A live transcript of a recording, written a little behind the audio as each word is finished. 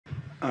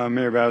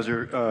Mayor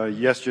Bowser,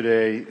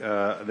 yesterday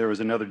there was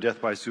another death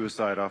by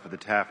suicide off of the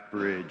Taft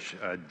Bridge.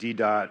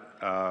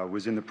 DDOT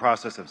was in the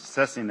process of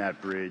assessing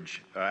that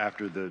bridge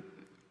after the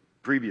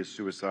previous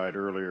suicide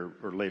earlier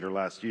or later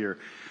last year,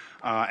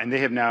 and they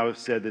have now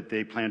said that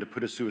they plan to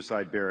put a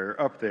suicide barrier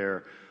up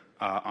there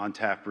on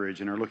Taft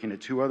Bridge and are looking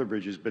at 2 other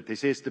bridges, but they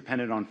say it's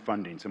dependent on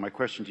funding. So my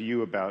question to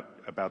you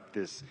about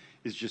this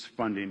is just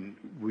funding.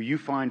 Will you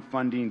find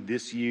funding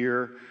this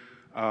year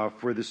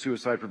for the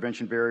suicide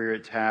prevention barrier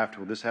at Taft?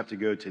 Will this have to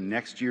go to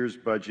next year's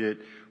budget?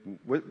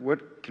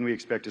 What can we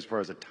expect as far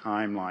as a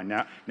timeline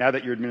now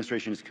that your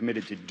administration is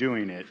committed to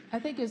doing it? I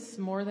think it's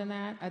more than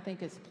that. I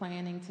think it's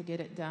planning to get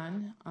it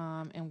done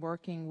and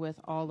working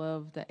with all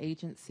of the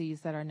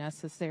agencies that are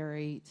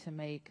necessary to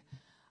make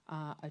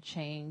a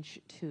change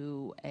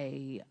to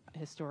a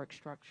historic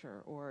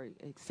structure or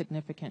a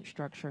significant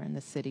structure in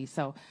the city.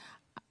 So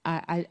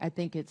I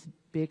think it's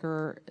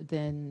bigger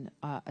than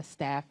a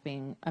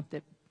staffing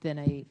than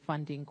a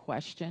funding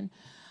question.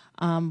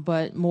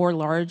 But more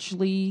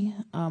largely,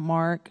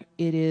 Mark,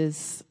 it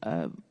is,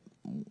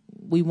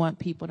 we want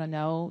people to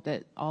know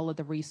that all of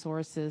the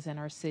resources in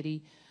our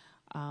city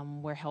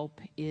where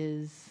help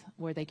is,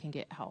 where they can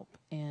get help.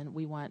 And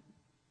we want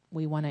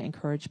to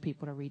encourage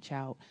people to reach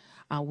out.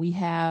 We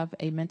have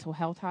a mental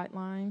health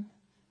hotline.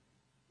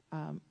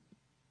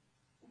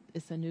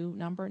 It's a new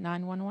number,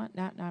 911,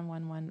 not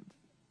 911,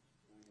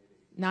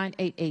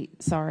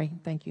 988, sorry,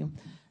 thank you.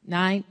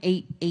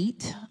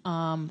 988,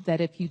 that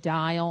if you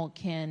dial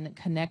can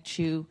connect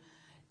you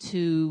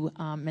to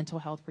mental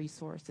health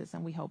resources,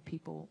 and we hope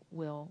people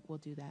will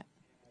do that.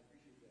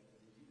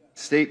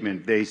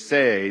 Statement, they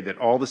say that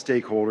all the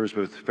stakeholders,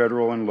 both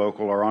federal and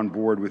local, are on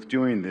board with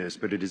doing this,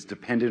 but it is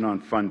dependent on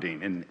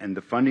funding, and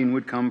the funding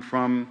would come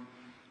from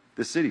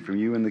the city, from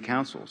you and the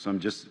council. So I'm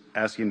just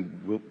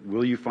asking,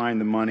 will you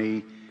find the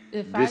money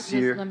this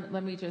year?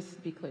 Let me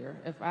just be clear.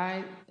 If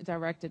I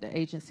directed the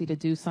agency to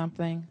do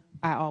something,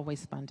 I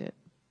always fund it.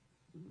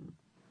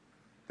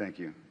 Thank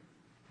you.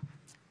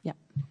 Yeah.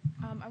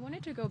 I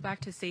wanted to go back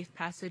to Safe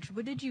Passage.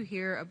 What did you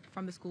hear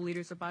from the school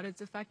leaders about its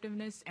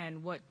effectiveness,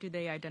 and what do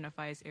they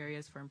identify as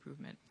areas for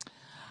improvement?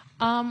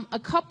 A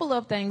couple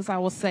of things I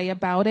will say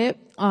about it.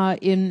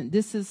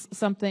 This is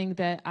something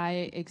that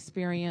I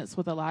experience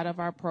with a lot of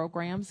our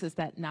programs, is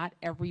that not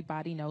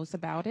everybody knows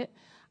about it.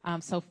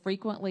 So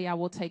frequently I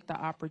will take the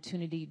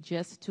opportunity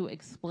just to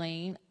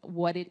explain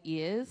what it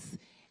is.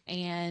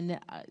 And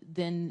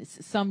then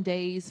some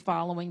days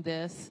following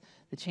this,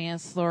 the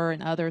chancellor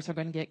and others are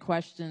going to get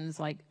questions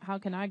like, how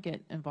can I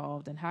get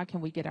involved, and how can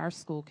we get our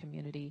school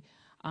community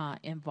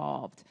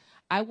involved?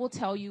 I will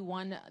tell you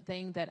one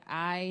thing that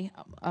I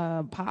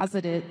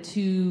posited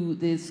to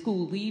the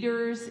school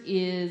leaders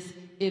is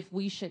if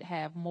we should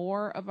have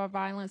more of our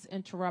violence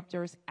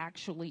interrupters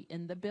actually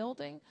in the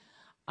building,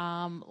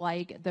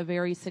 like the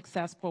very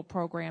successful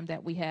program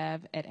that we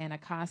have at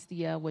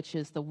Anacostia, which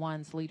is the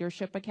ONE's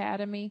Leadership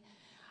Academy.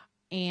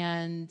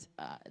 And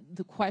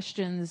the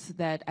questions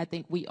that I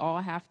think we all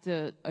have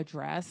to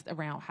address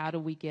around how do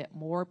we get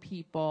more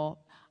people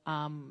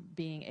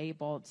being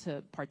able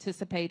to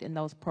participate in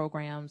those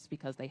programs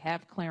because they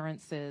have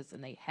clearances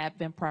and they have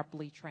been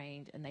properly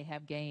trained and they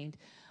have gained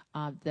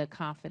the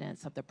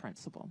confidence of the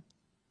principal.